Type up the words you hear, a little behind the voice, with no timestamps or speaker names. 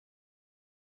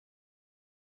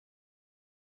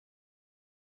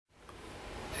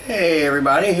Hey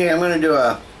everybody, hey, I'm gonna do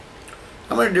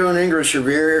an English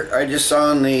beer I just saw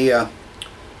on the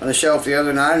shelf the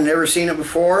other night. I've never seen it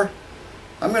before.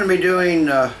 I'm gonna be doing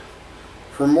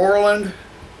for Morland,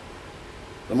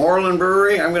 the Morland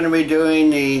Brewery. I'm gonna be doing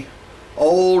the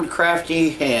Old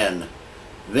Crafty Hen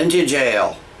Vintage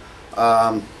Ale.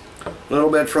 A little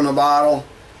bit from the bottle.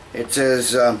 It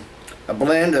says a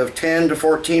blend of 10 to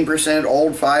 14%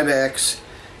 Old 5X,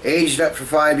 aged up to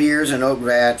 5 years in oak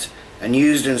vats, and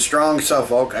used in Strong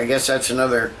Suffolk. I guess that's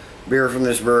another beer from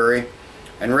this brewery.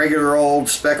 And regular Old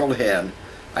Speckled Hen.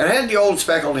 I've had the Old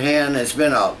Speckled Hen. It's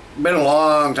been a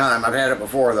long time. I've had it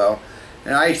before though,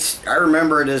 and I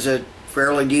remember it as a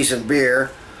fairly decent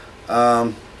beer.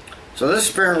 So this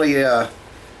is apparently a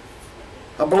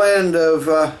blend of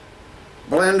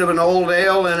an old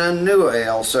ale and a new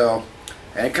ale. So,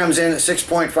 and it comes in at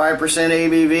 6.5%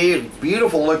 ABV. It's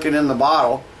beautiful looking in the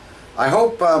bottle. I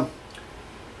hope.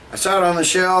 I saw it on the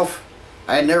shelf.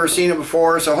 I had never seen it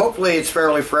before, so hopefully it's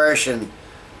fairly fresh, and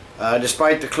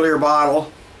despite the clear bottle,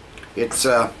 it's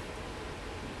not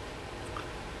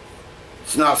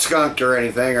skunked or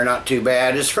anything, or not too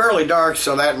bad. It's fairly dark,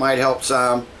 so that might help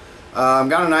some.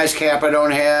 Got a nice cap I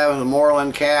don't have, the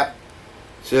Morland cap.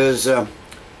 It says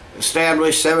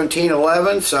established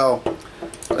 1711, so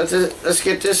let's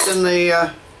get this in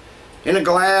a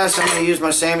glass. I'm going to use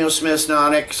my Samuel Smith's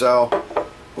Nonic, so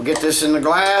we'll get this in the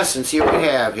glass and see what we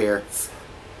have here.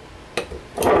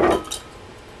 Don't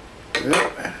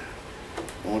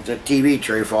want that TV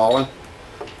tray falling.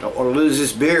 Don't want to lose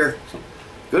this beer.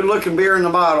 Good looking beer in the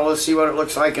bottle. Let's see what it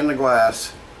looks like in the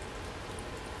glass.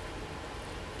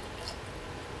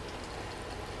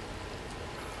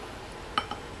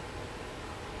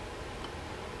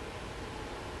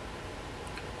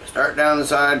 Start down the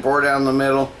side, pour down the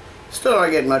middle. Still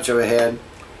not getting much of a head.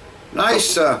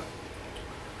 Nice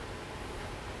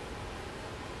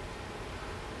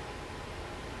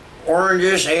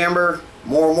orangish amber,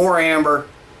 more amber.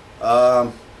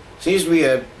 Seems to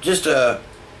be just a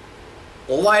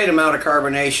light amount of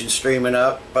carbonation streaming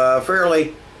up.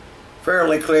 Fairly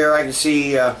clear. I can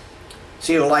see the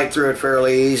light through it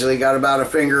fairly easily. Got about a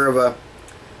finger of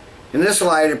in this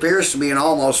light it appears to be an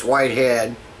almost white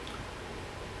head.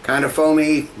 Kind of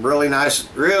foamy, really nice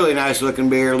looking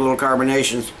beer. Little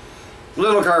carbonations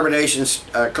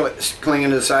clinging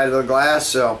to the side of the glass.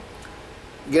 So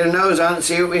get a nose on it and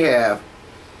see what we have.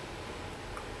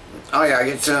 Oh yeah, I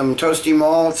get some toasty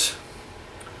malts.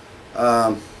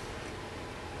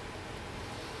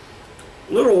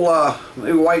 Little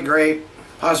maybe white grape,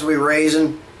 possibly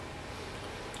raisin.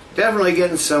 Definitely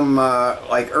getting some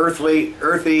like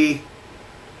earthy,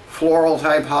 floral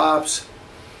type hops.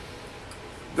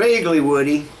 Vaguely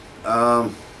woody.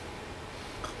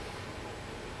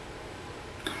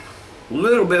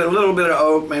 Little bit of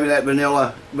oak, maybe that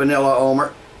vanilla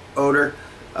odor.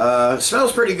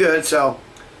 Smells pretty good, so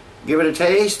give it a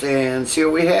taste and see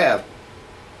what we have.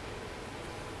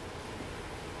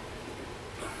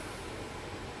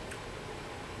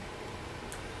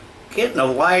 Getting a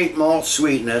light malt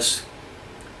sweetness.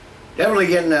 Definitely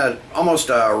getting almost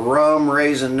a rum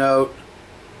raisin note.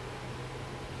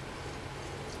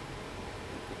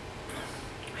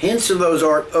 Hints of those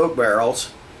oak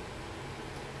barrels.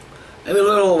 Maybe a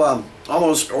little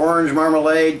almost orange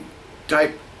marmalade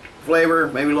type flavor,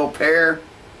 maybe a little pear.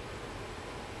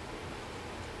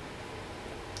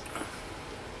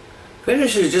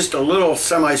 Finish is just a little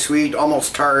semi-sweet,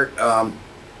 almost tart,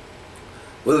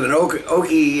 with an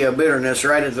oaky bitterness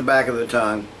right at the back of the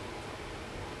tongue.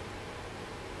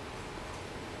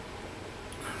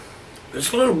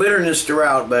 There's a little bitterness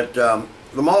throughout, but the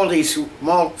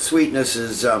malt sweetness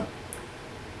is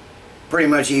pretty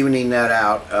much evening that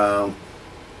out.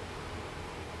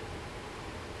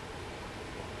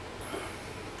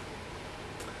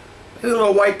 Maybe a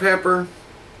little white pepper,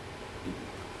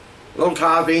 a little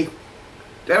toffee.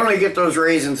 Definitely get those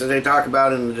raisins that they talk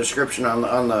about in the description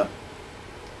on the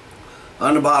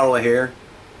bottle here.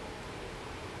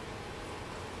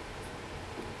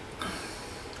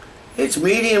 It's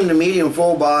medium to medium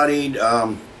full bodied.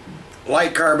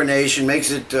 Light carbonation makes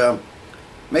it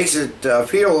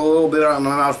feel a little bit on the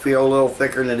mouth, feel a little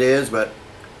thicker than it is, but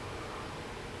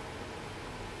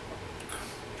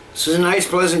this is a nice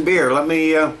pleasant beer. Let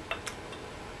me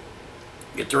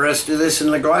get the rest of this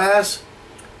in the glass,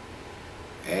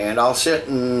 and I'll sit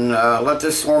and let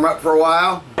this warm up for a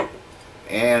while,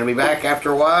 and I'll be back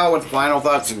after a while with the final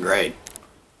thoughts and grade.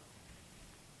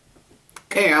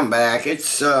 Okay, I'm back.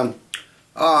 It's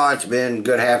it's been a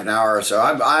good half an hour or so.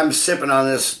 I'm sipping on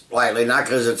this lightly, not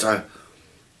because it's a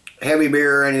heavy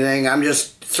beer or anything. I'm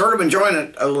just sort of enjoying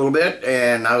it a little bit,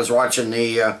 and I was watching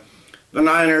the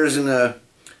Niners and the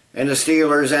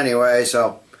Steelers anyway.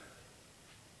 So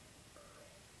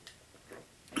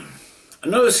I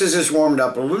notice this has warmed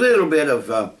up a little bit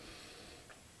of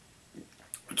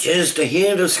just a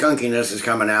hint of skunkiness is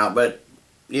coming out, but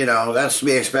you know, that's to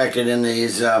be expected in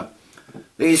these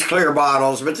clear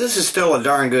bottles. But this is still a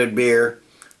darn good beer.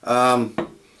 I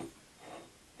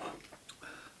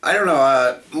don't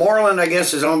know, Morland, I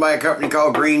guess, is owned by a company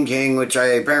called Green King, which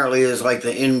apparently is like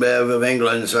the InBev of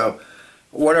England, so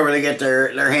whatever they get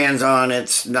their hands on,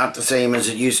 it's not the same as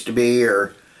it used to be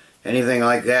or anything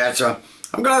like that. So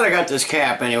I'm glad I got this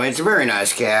cap anyway. It's a very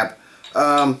nice cap.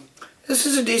 This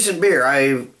is a decent beer.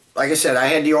 Like I said, I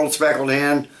had the Old Speckled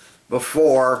Hen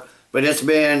before, but it's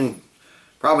been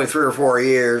probably 3 or 4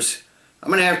 years. I'm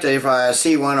going to have to, if I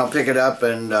see one, I'll pick it up,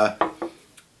 and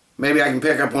maybe I can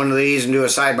pick up one of these and do a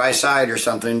side-by-side or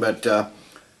something, but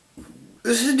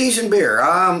this is a decent beer.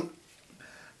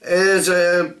 It's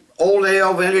a old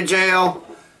ale, vintage ale,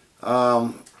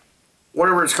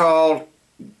 whatever it's called.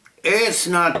 It's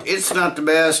not the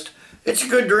best. It's a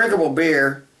good drinkable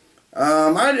beer.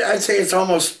 I'd say it's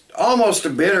almost a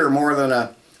bitter more than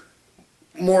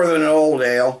an old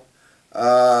ale,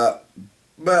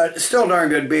 but still darn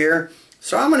good beer.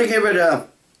 So I'm going to give it a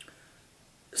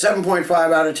 7.5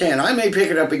 out of 10. I may pick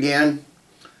it up again.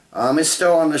 It's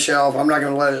still on the shelf. I'm not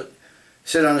going to let it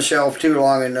sit on the shelf too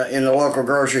long in the local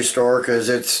grocery store, because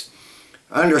it's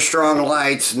under strong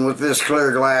lights, and with this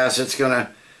clear glass, it's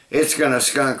gonna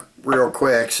skunk real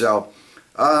quick. So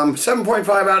 7.5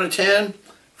 out of 10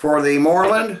 for the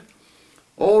Morland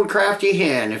Old Crafty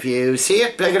Hen. If you see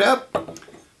it, pick it up.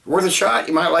 Worth a shot.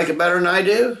 You might like it better than I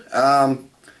do, and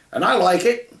I like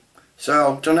it.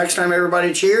 So till next time,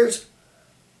 everybody, cheers.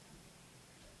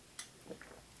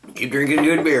 Keep drinking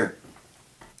good beer.